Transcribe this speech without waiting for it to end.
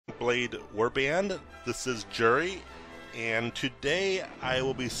Blade Warband. This is Jury, and today I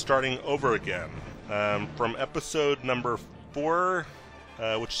will be starting over again from episode number 4,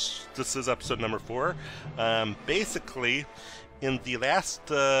 which this is episode number 4. Basically, in the last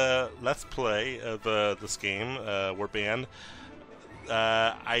Let's Play of this game, Warband,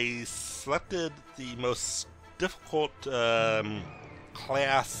 I selected the most difficult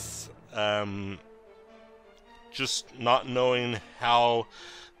class, just not knowing how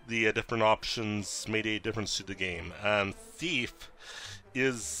the different options made a difference to the game. Thief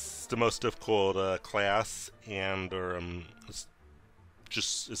is the most difficult class, and it's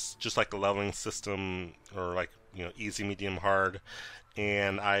just like a leveling system, or like, you know, easy, medium, hard.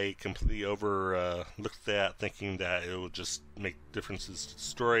 And I completely overlooked that, thinking that it would just make differences to the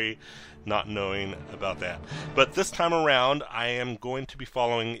story, not knowing about that. But this time around, I am going to be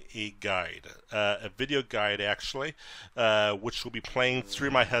following a guide, a video guide actually, which will be playing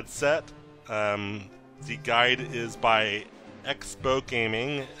through my headset. The guide is by Xbeau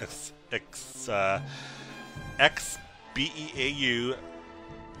Gaming, Xbeau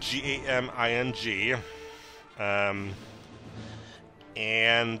Gaming.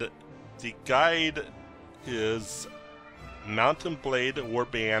 And the guide is Mountain Blade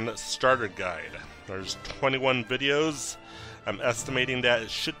Warband Starter Guide. There's 21 videos. I'm estimating that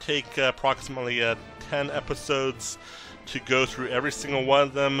it should take approximately 10 episodes to go through every single one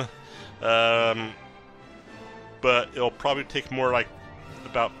of them. But it'll probably take more like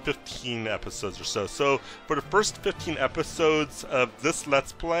about 15 episodes or so. So for the first 15 episodes of this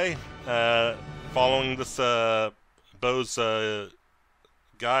Let's Play, following this Beau's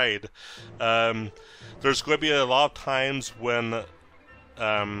guide, there's going to be a lot of times when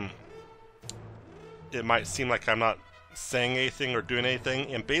it might seem like I'm not saying anything or doing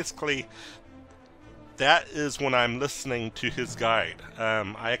anything, and basically that is when I'm listening to his guide.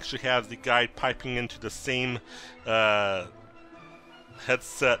 I actually have the guide piping into the same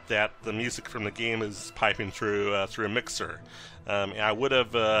headset that the music from the game is piping through through a mixer. And I would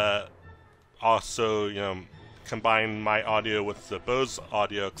have also, you know, combine my audio with the Beau's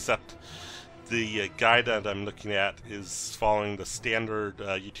audio, except the guide that I'm looking at is following the standard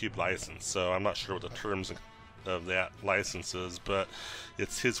YouTube license, so I'm not sure what the terms of that license is, but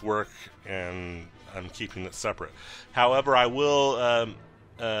it's his work and I'm keeping it separate. However, I will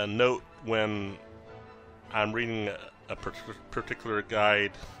note when I'm reading a particular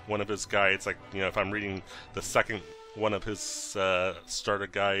guide, one of his guides, like, you know, if I'm reading the second one of his starter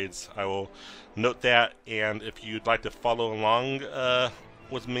guides, I will note that. And if you'd like to follow along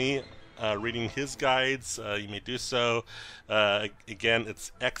with me reading his guides, you may do so. Again,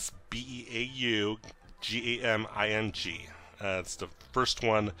 it's Xbeau Gaming. It's the first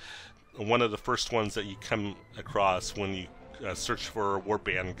one of the first ones that you come across when you search for a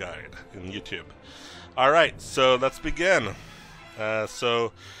Warband guide in YouTube. Alright, so let's begin.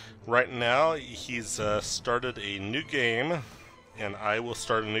 So right now, he's started a new game, and I will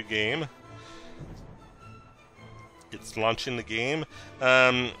start a new game. It's launching the game.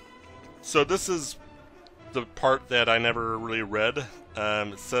 So this is the part that I never really read.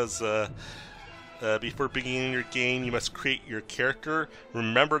 It says, before beginning your game, you must create your character.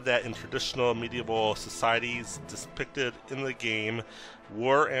 Remember that in traditional medieval societies depicted in the game,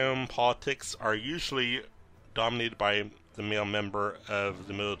 war and politics are usually dominated by the male member of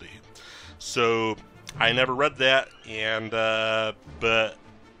the nobility. So I never read that, and but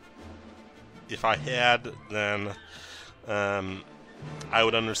if I had, then I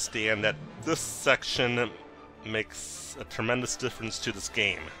would understand that this section makes a tremendous difference to this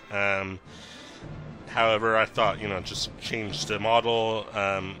game. However, I thought, you know, just change the model,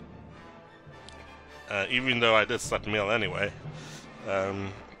 even though I did select male anyway.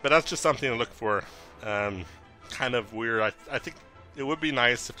 But that's just something to look for. Kind of weird. I think it would be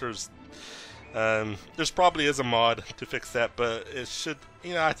nice if there's probably is a mod to fix that, but it should,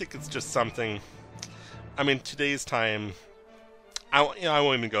 you know, I think it's just something. I mean, today's time, I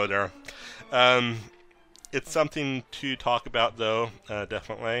won't even go there. It's something to talk about, though,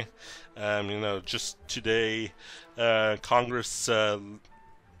 definitely. You know, just today, Congress,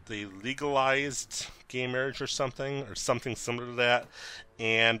 they legalized gay marriage or something similar to that.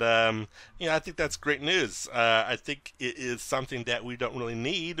 And, you know, I think that's great news. I think it is something that we don't really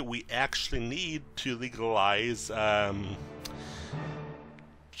need. We actually need to legalize,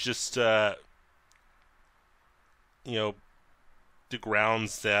 just, you know, the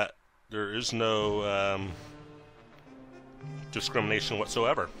grounds that there is no discrimination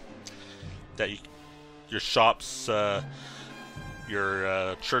whatsoever. That your shops,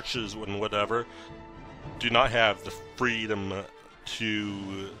 your churches and whatever do not have the freedom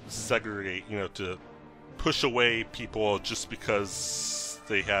to segregate, to push away people just because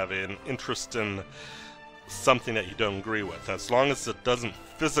they have an interest in something that you don't agree with. As long as it doesn't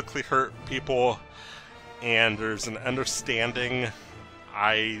physically hurt people and there's an understanding,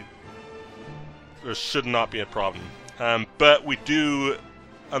 there should not be a problem. But we do,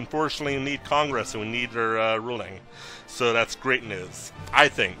 unfortunately, need Congress, and we need their ruling. So that's great news, I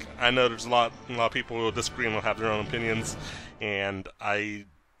think. I know there's a lot of people who will disagree and will have their own opinions, and I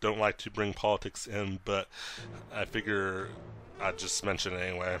don't like to bring politics in, but I figure I'd just mention it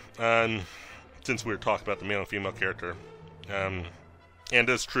anyway. Since we were talking about the male and female character. And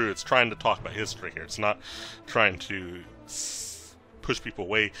it's true, it's trying to talk about history here. It's not trying to push people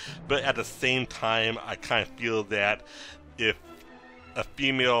away. But at the same time, I kind of feel that if a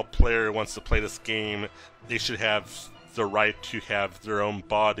female player wants to play this game, they should have the right to have their own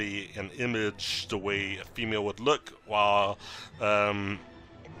body and image the way a female would look while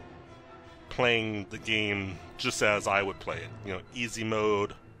playing the game just as I would play it. Easy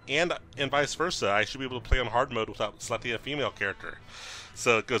mode, and vice versa. I should be able to play on hard mode without selecting a female character.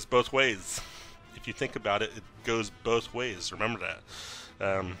 So it goes both ways. If you think about it, it goes both ways. Remember that.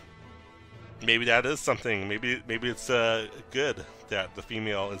 Maybe that is something. Maybe it's good that the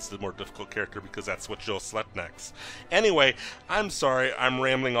female is the more difficult character because that's what you'll select next. Anyway, I'm sorry, I'm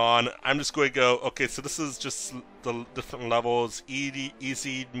rambling on. I'm just going to go, okay, so this is just the different levels.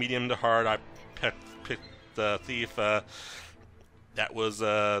 Easy, medium to hard. I picked the Thief. That was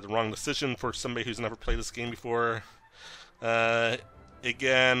the wrong decision for somebody who's never played this game before.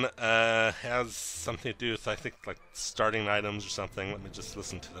 Again, has something to do with, I think, like starting items or something. Let me just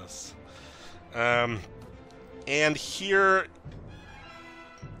listen to this. And here,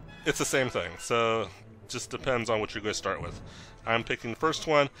 it's the same thing. So, just depends on what you're going to start with. I'm picking the first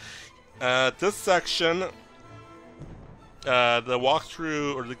one. This section, the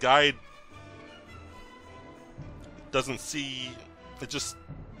walkthrough or the guide doesn't see. It just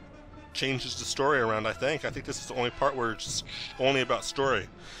changes the story around, I think. I think this is the only part where it's just only about story.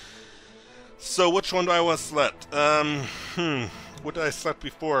 So which one do I want to select? What did I select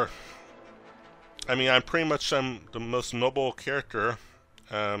before? I mean, I'm pretty much the most noble character.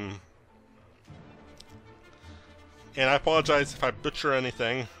 And I apologize if I butcher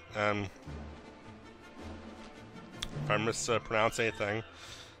anything. If I mispronounce anything.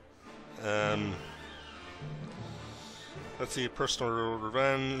 Let's see, personal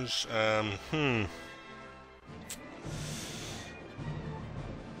revenge.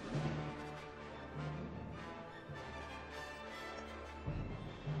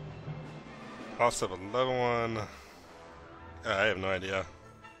 Also have a level one. I have no idea.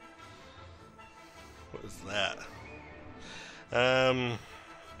 What is that?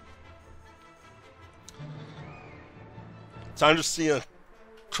 So I'm just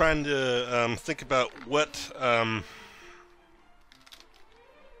trying to think about what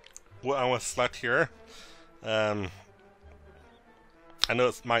I want to select here. I know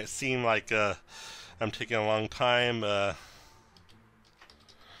it might seem like I'm taking a long time,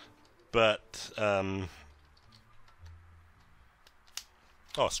 but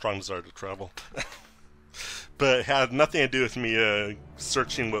strong desire to travel. But it had nothing to do with me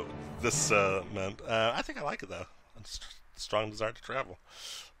searching what this meant. I think I like it though. Strong desire to travel.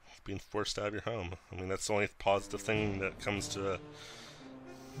 Being forced out of your home. I mean, that's the only positive thing that comes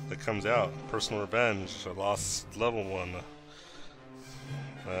out. Personal revenge. I lost level one.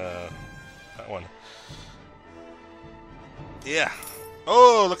 That one. Yeah.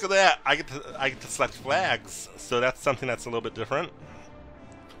 Oh, look at that! I get to select flags. So that's something that's a little bit different.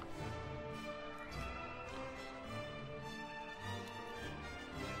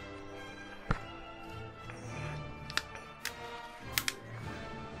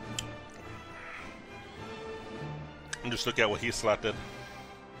 And just look at what he selected.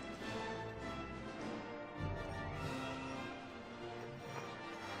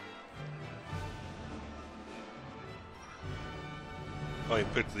 Oh,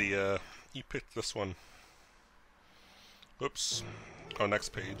 he picked this one. Oops. Oh, next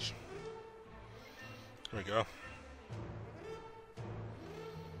page. There we go.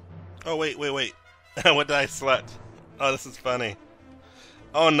 Oh, wait. What did I select? Oh, this is funny.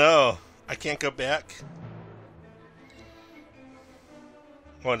 Oh no, I can't go back.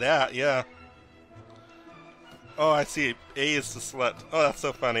 Oh, that, yeah. Oh, I see. A is to select. Oh, that's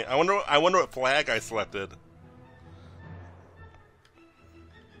so funny. I wonder what flag I selected.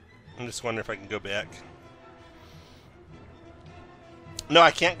 I'm just wondering if I can go back. No,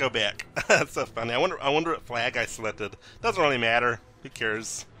 I can't go back. That's so funny. I wonder what flag I selected. Doesn't really matter. Who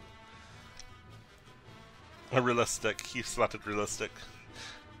cares? Realistic. He selected realistic.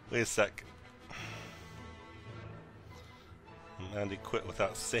 Wait a sec. And he quit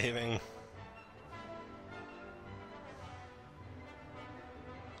without saving.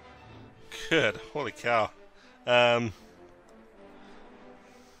 Good. Holy cow.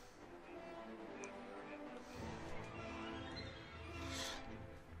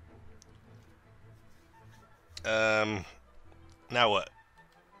 Now what?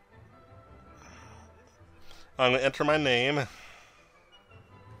 I'm gonna enter my name.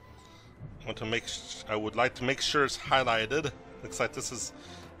 I would like to make sure it's highlighted. Looks like this is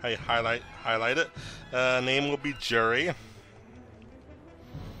how you highlight it. Name will be Jerry.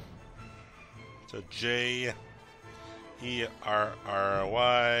 So J-E-R-R-Y.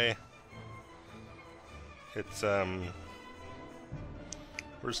 It's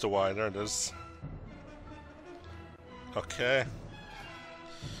where's the Y? There it is. Okay.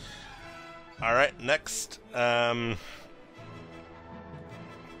 All right. Next. I'm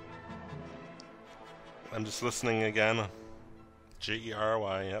just listening again.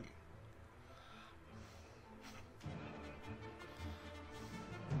 J-E-R-Y. Yep.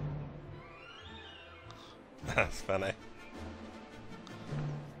 That's funny.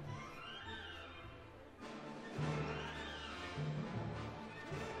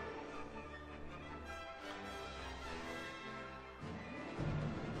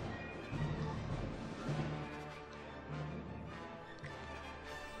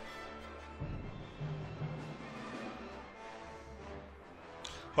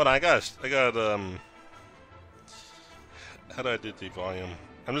 Hold on, I got how do I do the volume?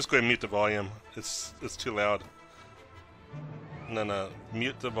 I'm just going to mute the volume. It's too loud. No,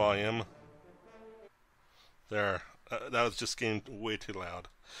 mute the volume. There. That was just getting way too loud.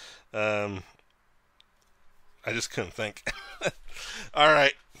 I just couldn't think.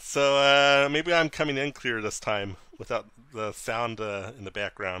 Alright, so maybe I'm coming in clear this time without the sound in the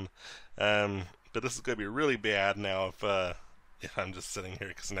background. But this is going to be really bad now if I'm just sitting here,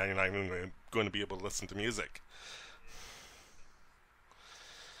 because now you're not even going to be able to listen to music.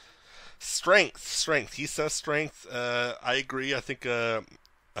 Strength. He says strength. I agree. I think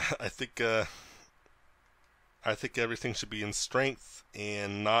everything should be in strength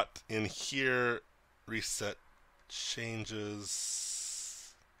and not in here. Reset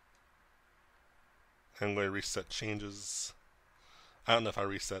changes. I'm going to reset changes. I don't know if I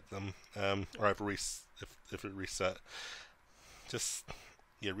reset them, or if it reset. Just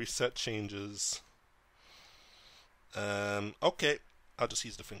reset changes. Okay. I'll just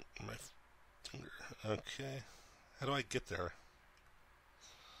use my finger. Okay. How do I get there?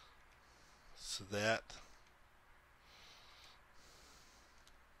 So that.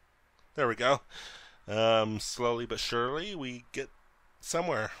 There we go. Slowly but surely we get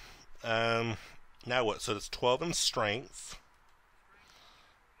somewhere. Now what? So it's 12 in strength.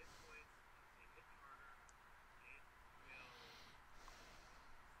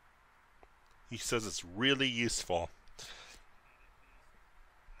 He says it's really useful.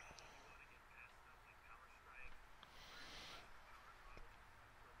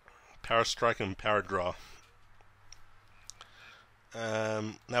 Power strike and power draw.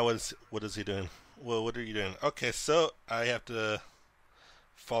 Now what is he doing? Well, what are you doing? Okay, so I have to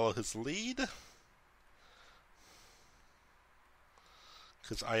follow his lead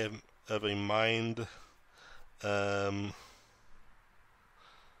because I am of a mind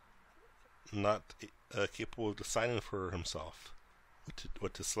not capable of deciding for himself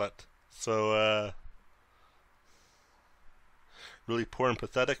what to select. So really poor and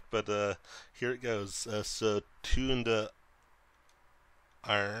pathetic, but here it goes. So 2 into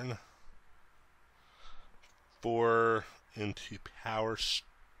iron, 4 into power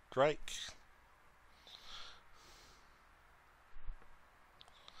strike.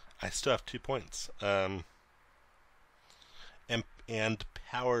 I still have 2 points. And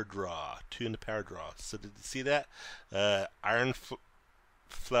power draw, 2 into power draw. So did you see that? Iron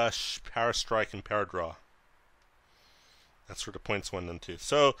flush, power strike, and power draw. That's where the points went into.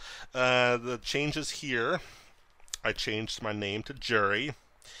 So the changes here, I changed my name to Jerry.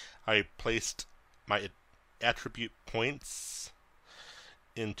 I placed my attribute points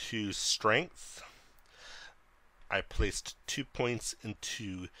into strength. I placed 2 points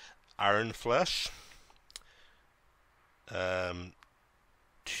into iron flesh.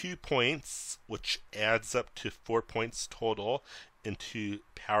 2 points, which adds up to 4 points total, into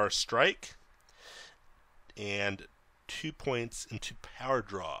power strike, and 2 points into power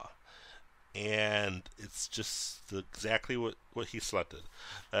draw. And it's just exactly what he selected.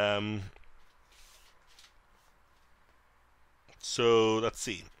 So let's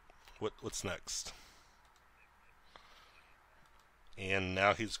see what's next. And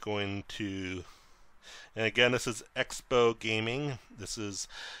now he's going to, and again, this is Expo Gaming. This is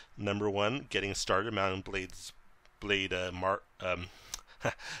number 1, getting started. Mountain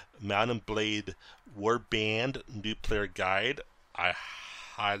Blade Warband new player guide. I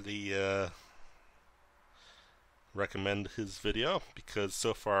highly recommend his video because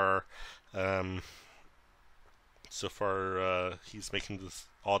so far he's making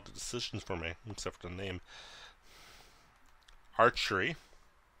all the decisions for me, except for the name. Archery.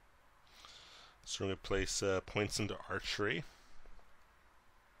 So we're going to place points into archery.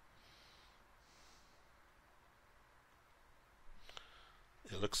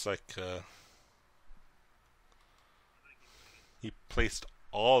 It looks like he placed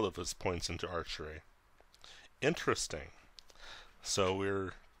all of his points into archery. Interesting. So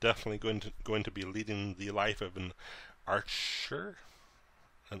we're definitely going to be leading the life of an archer.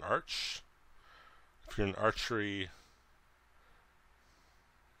 An arch. If you're an archery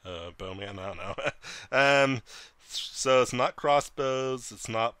bowman, I don't know. So it's not crossbows, it's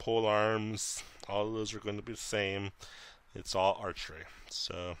not pole arms. All of those are going to be the same. It's all archery.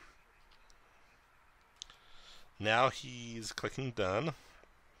 So now he's clicking done.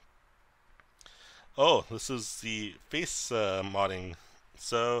 Oh, this is the face modding.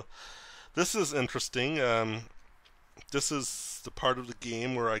 So this is interesting. This is the part of the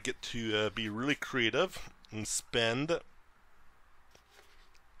game where I get to be really creative and spend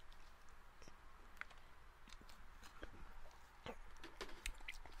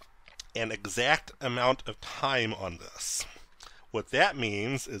an exact amount of time on this. What that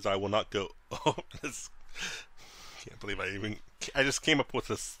means is I will not go. Oh, can't believe I just came up with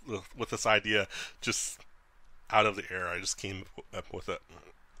this idea just out of the air. I just came up with it.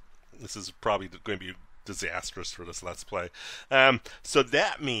 This is probably going to be disastrous for this Let's Play. So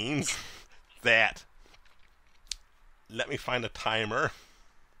that means that, let me find a timer.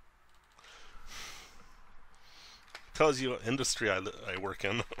 Tells you what industry I work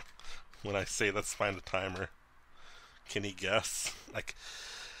in when I say let's find a timer. Can you guess? Like,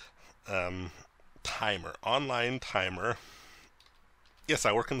 timer, online timer. Yes,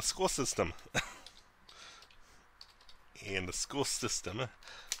 I work in the school system. In the school system,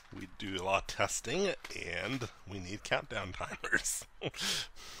 we do a lot of testing, and we need countdown timers.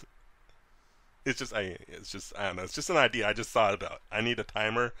 It's just I don't know. It's just an idea I just thought about. I need a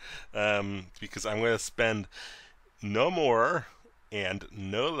timer because I'm going to spend no more and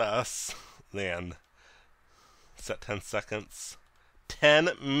no less than, set 10 seconds, 10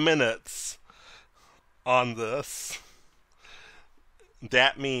 minutes on this.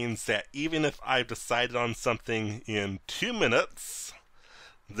 That means that even if I've decided on something in 2 minutes,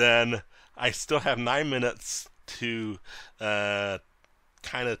 then I still have 9 minutes to kind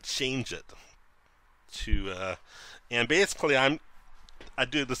of change it. And basically I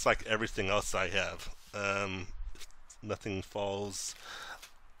do this like everything else I have. Nothing falls.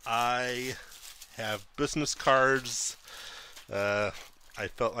 I have business cards. I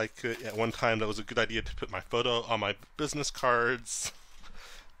felt like at one time that was a good idea to put my photo on my business cards.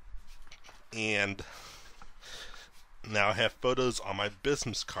 And now I have photos on my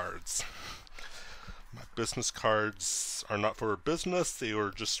business cards. My business cards are not for business, they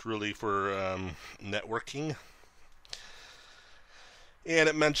were just really for networking. And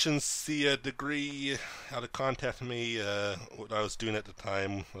it mentions the degree, how to contact me. What I was doing at the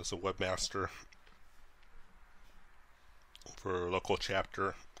time was a webmaster for a local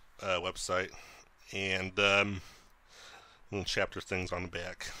chapter website, and little chapter things on the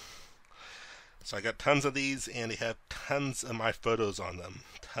back. So I got tons of these, and they have tons of my photos on them.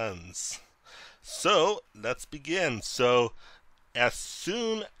 Tons. So let's begin. So as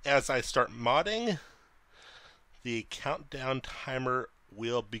soon as I start modding, the countdown timer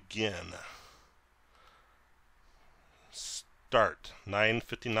will begin. Start.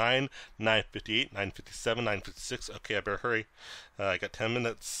 9:59, 9:58, 9:57, 9:56. Okay, I better hurry. I got 10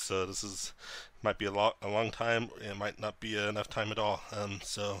 minutes, so this might be a long time. It might not be enough time at all.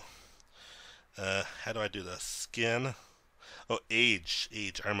 How do I do this? Skin. Oh, age.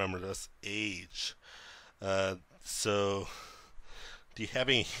 I remember this. Age. So, do you have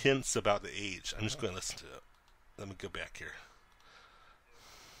any hints about the age? I'm just going to listen to it. Let me go back here.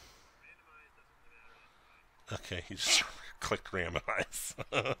 Okay, you just clicked randomize.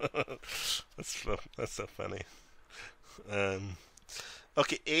 That's so funny.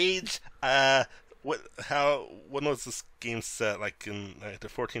 Okay, age. When was this game set? Like in the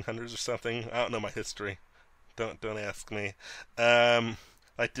 1400s or something? I don't know my history. Don't ask me.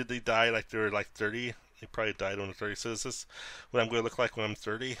 Like, did they die like they were like 30? They probably died when they're 30. So is this what I'm going to look like when I'm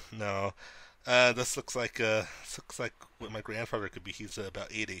 30? No. This looks like what my grandfather could be. He's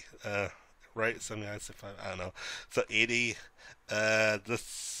about 80. Right? 79, 75, I don't know. So 80.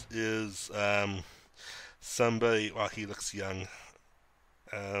 This is somebody. Well, he looks young.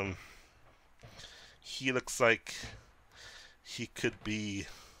 Um, he looks like he could be.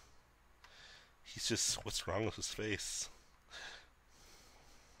 He's just. What's wrong with his face?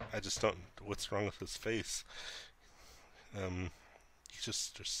 I just don't. What's wrong with his face? Um, he's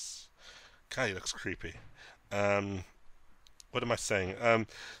just. God, he looks creepy. Um, what am I saying?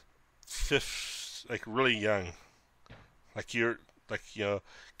 Fifth, like really young. Like you're, like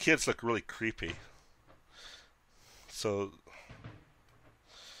kids look really creepy. So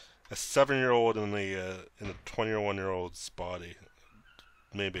a 7-year-old in a 21-year-old's body,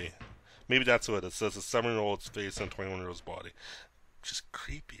 maybe, maybe that's what it says. A 7-year-old's face in a 21-year-old's body. Just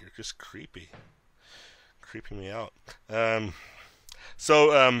creepy. You're just creepy, creeping me out.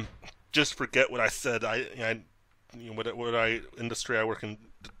 So just forget what I said. What I industry I work in.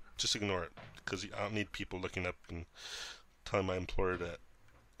 Just ignore it because I don't need people looking up and telling my employer that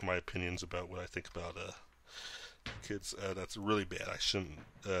my opinions about what I think about kids. That's really bad. I shouldn't.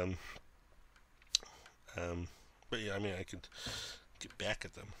 But yeah, I mean, I could get back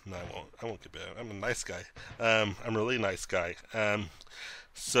at them. No, I won't. I won't get back. I'm a nice guy. I'm a really nice guy.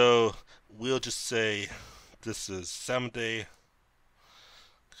 So we'll just say this is Someday.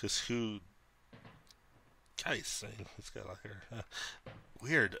 Because who? Guys, saying he's got out here.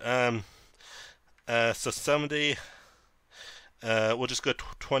 Weird. So Someday. We'll just go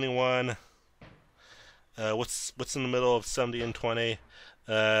 21. What's in the middle of 70 and 20?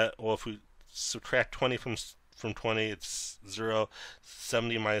 Well, if we subtract 20 from 20, it's 0.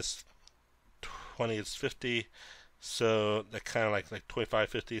 70 minus 20 is 50. So that kind of like 25,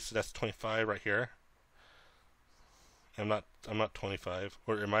 50. So that's 25 right here. I'm not 25,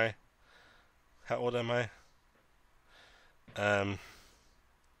 or am I? How old am I? And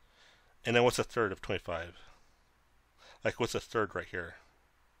then what's a third of 25? Like what's a third right here?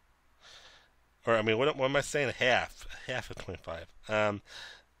 Or I mean, what am I saying? Half of 25.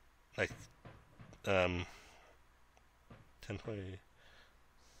 Like 10, 20,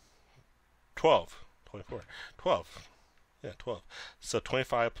 12, 24, 12. Yeah, 12. So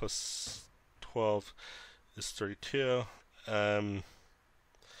 25 plus 12 is 32. So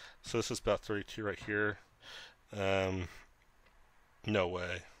this is about 32 right here. No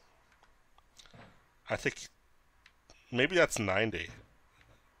way. I think maybe that's 90.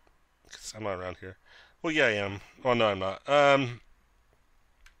 Because I'm not around here. Well, yeah, I am. Oh, no, I'm not. So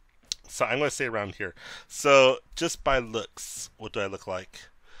I'm going to say around here. So just by looks, what do I look like?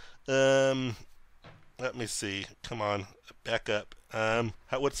 Let me see. Come on. Back up.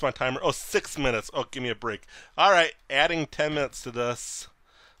 What's my timer? Oh, 6 minutes. Oh, give me a break. All right. Adding 10 minutes to this.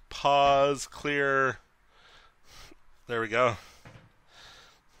 Pause. Clear. There we go.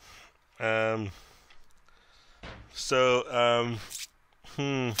 So,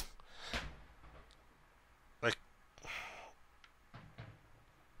 like,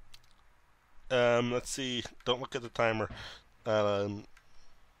 let's see. Don't look at the timer. I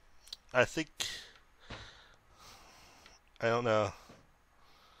think, I don't know.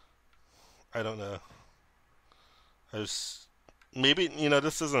 I don't know. I was, maybe,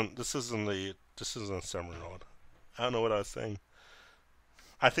 this isn't Summer Road. I don't know what I was saying.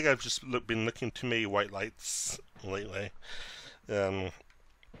 I think I've just been looking too many white lights lately. And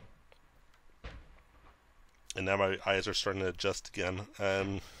now my eyes are starting to adjust again.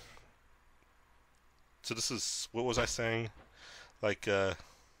 So this is, what was I saying? Like, I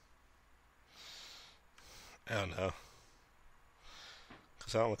don't know.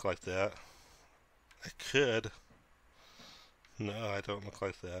 Because I don't look like that. I could. No, I don't look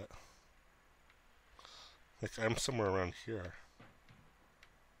like that. Like, I'm somewhere around here.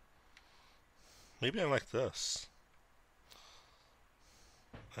 Maybe I'm like this.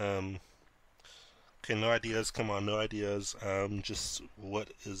 Okay, no ideas. Come on, no ideas. Just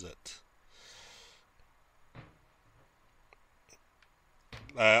what is it?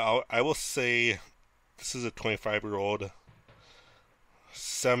 I will say this is a 25-year-old,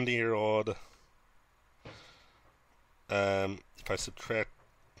 70-year-old. If I subtract,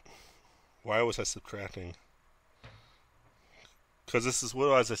 why was I subtracting? Because this is, what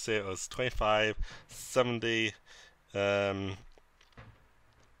was I say? It was 25, 70, like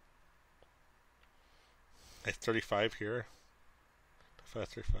 35 here.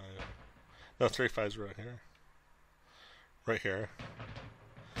 35. No, 35 is right here. Right here.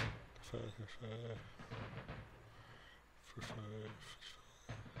 35.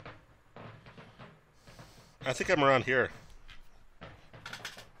 I think I'm around here.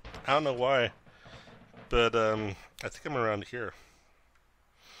 I don't know why, but I think I'm around here.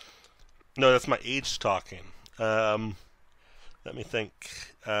 No, that's my age talking. Let me think.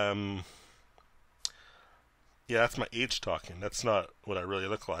 Yeah, that's my age talking. That's not what I really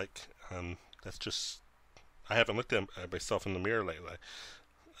look like. That's just I haven't looked at myself in the mirror lately.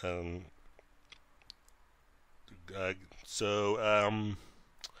 Um, uh, so um,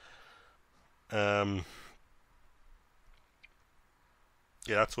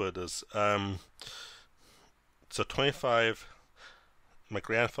 yeah, that's what it is. So 25. My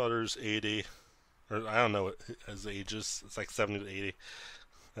grandfather's 80, or I don't know what his age is. It's like 70 to 80.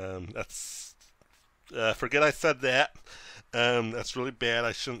 That's forget I said that. That's really bad.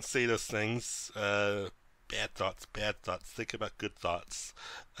 I shouldn't say those things. Bad thoughts. Bad thoughts. Think about good thoughts.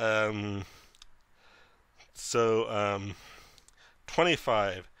 Um, so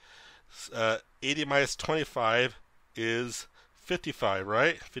 25. 80 minus 25 is 55,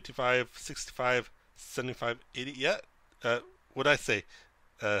 right? 55, 65, 75, 80. Yeah. What did I say?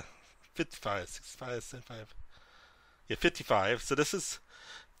 55, 65, 75. Yeah, 55. So this is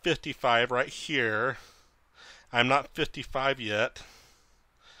 55 right here. I'm not 55 yet.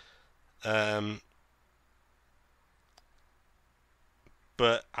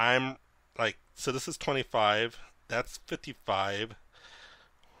 But I'm like, so this is 25. That's 55.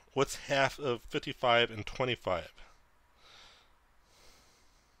 What's half of 55 and 25?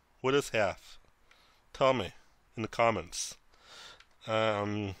 What is half? Tell me in the comments.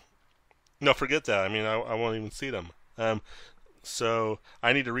 No, forget that. I mean, I won't even see them. So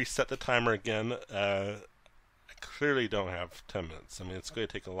I need to reset the timer again. I clearly don't have 10 minutes. I mean, it's going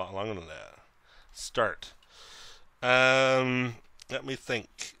to take a lot longer than that. Start. Let me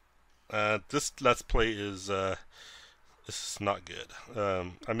think. This Let's Play is this is not good.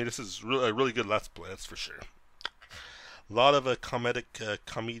 I mean, this is a really good Let's Play, that's for sure. A lot of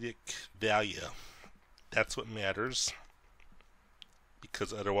comedic value. That's what matters.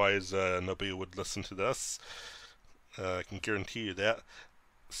 Because otherwise, nobody would listen to this. I can guarantee you that.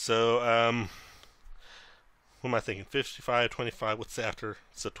 So, what am I thinking? 55, 25, what's after?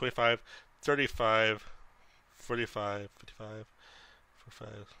 So 25, 35, 45, 55,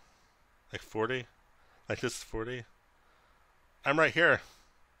 45, like 40? Like this is 40? I'm right here.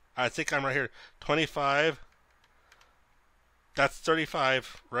 I think I'm right here. 25, that's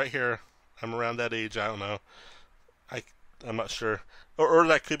 35, right here. I'm around that age, I don't know. I'm not sure. Or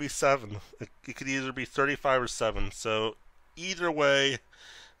that could be 7. It could either be 35 or 7. So, either way,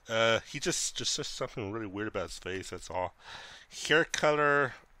 he just something really weird about his face, that's all. Hair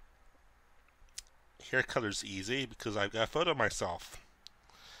color's easy because I've got a photo of myself.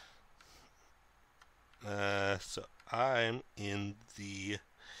 So I'm in the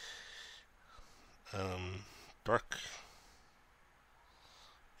dark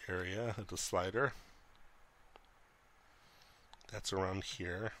area of the slider. That's around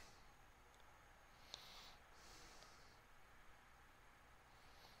here.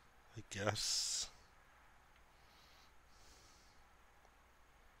 I guess.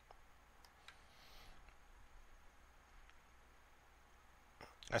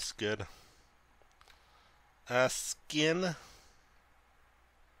 That's good. Skin.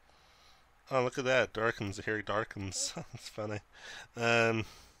 Oh, look at that. Darkens. The hair darkens. That's funny. Like,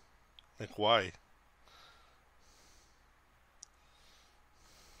 why?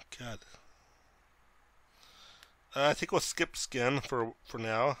 God. I think we'll skip skin for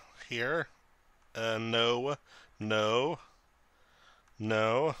now. Here. No. No.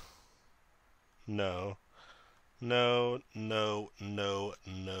 No. No. No, no, no,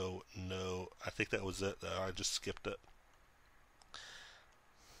 no, no. I think that was it, though. I just skipped it.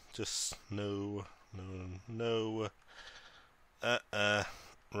 Just no, no, no.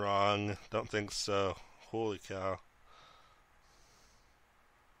 Wrong. Don't think so. Holy cow.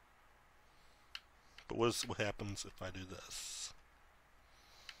 But what happens if I do this?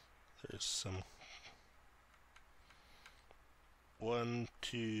 There's some 1,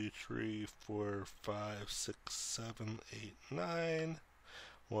 2, 3, 4, 5, 6, 7, 8, 9.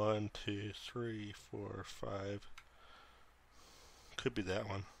 1, 2, 3, 4, 5. Could be that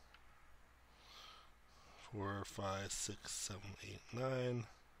one. 4, 5, 6, 7, 8, 9.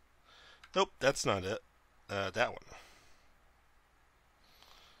 Nope, that's not it. That one.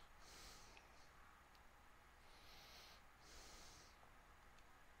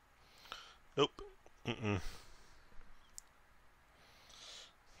 Nope.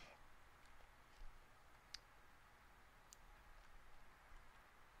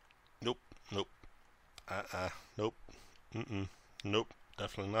 Nope. Nope. Nope. Nope.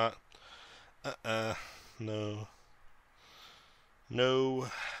 Definitely not. No. No.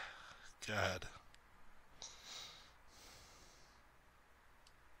 God.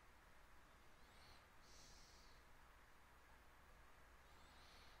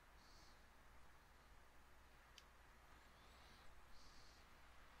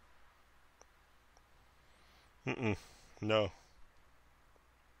 No.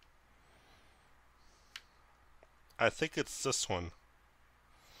 I think it's this one.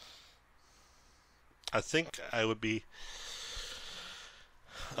 I think I would be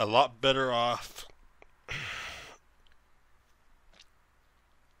a lot better off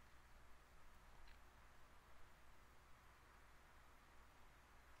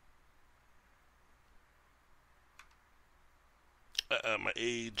at my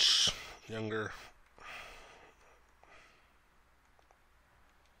age, younger.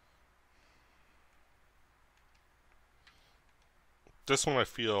 This one I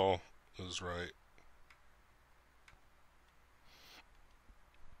feel is right.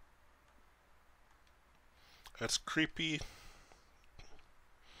 That's creepy.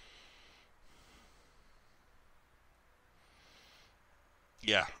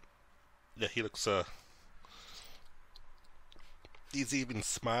 Yeah. Yeah, he looks, he's even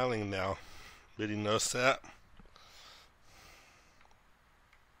smiling now. Did you notice that?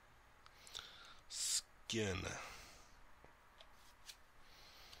 Skin.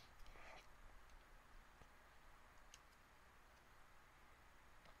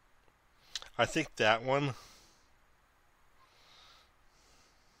 I think that one.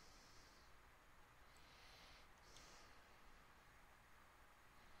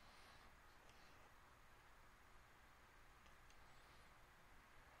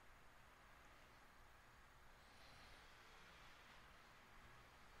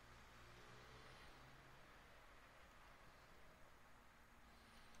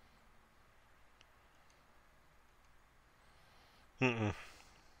 Mm-mm.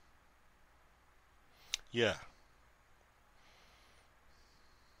 Yeah.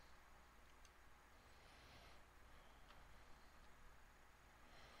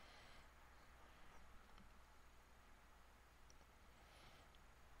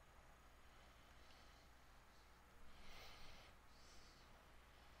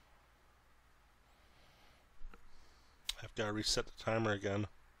 I've got to reset the timer again.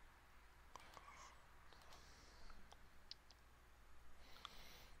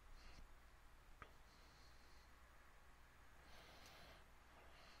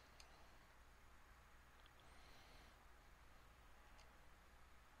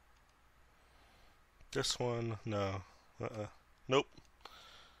 This one, no. Nope.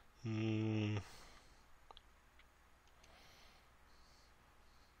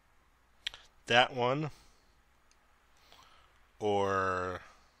 That one, or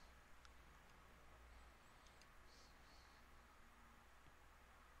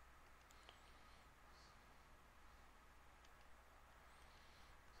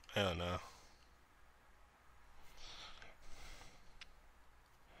I don't know.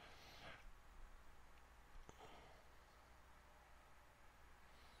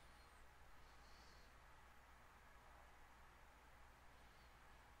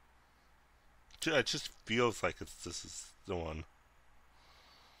 It just feels like this is the one.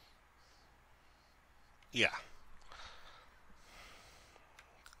 Yeah.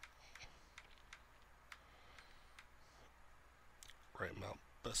 Right mount.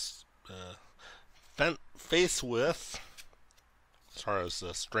 Best face with. As far as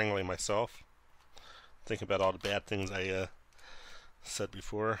strangling myself. Think about all the bad things I said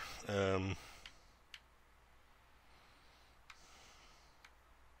before. I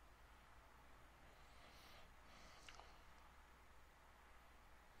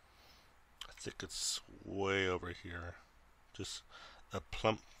think it's way over here. Just a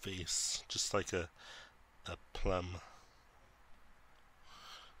plump face, just like a plum.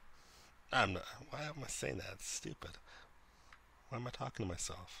 I'm not. Why am I saying that? It's stupid. Why am I talking to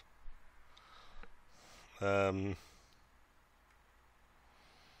myself?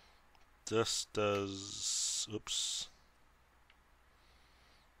 This does. Oops.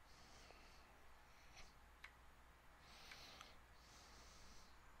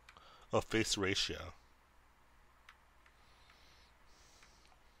 Oh, face ratio.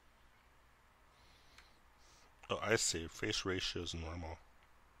 Oh, I see. Face ratio is normal.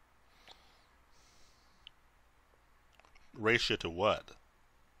 Ratio to what?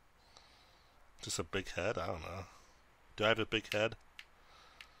 Just a big head? I don't know. Do I have a big head?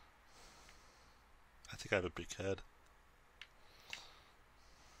 I think I have a big head.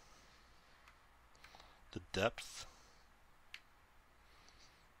 The depth?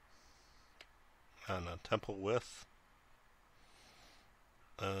 I don't know. Temple width?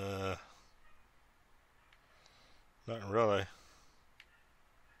 Not really.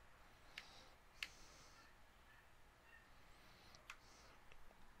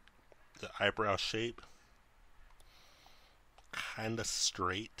 The eyebrow shape, kinda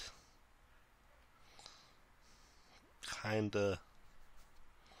straight, kinda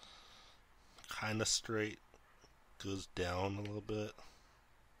straight, goes down a little bit.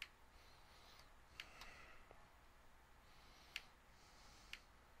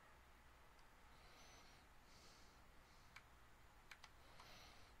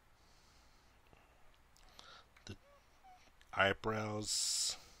 The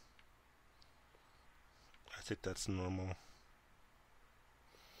eyebrows, I think that's normal.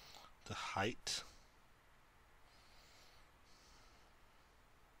 The height,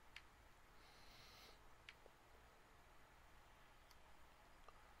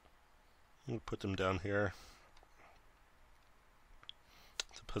 we'll put them down here.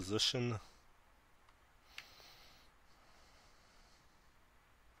 The position,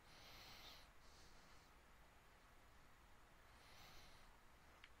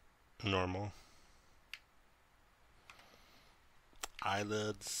 normal.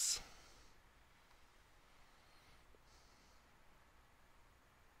 Eyelids,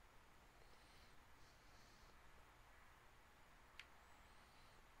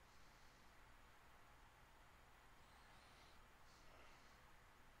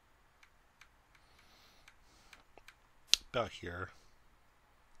 about here.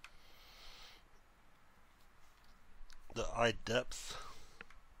 The eye depth,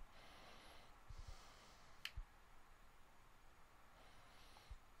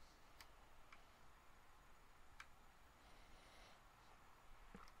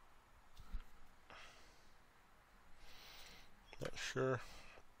 not sure.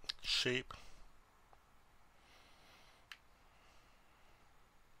 Shape,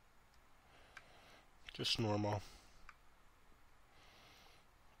 just normal.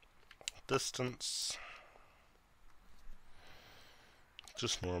 Distance,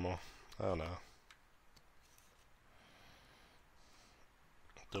 just normal. I don't know.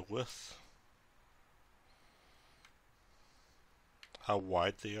 The width, how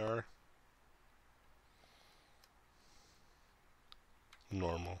wide they are,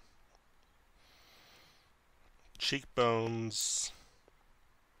 normal. Cheekbones,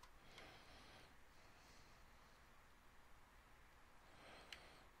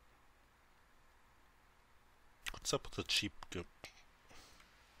 what's up with the cheek?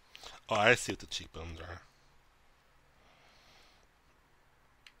 Oh, I see what the cheekbones are.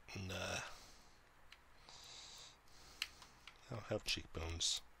 Nah, I don't have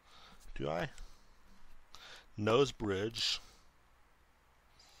cheekbones. Do I? Nose bridge.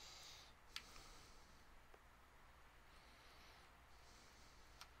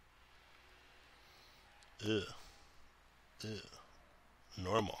 Ugh. Ugh.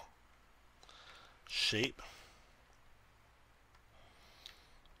 Normal. Shape.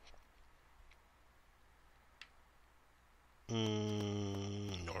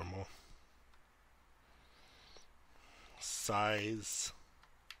 Normal. Size.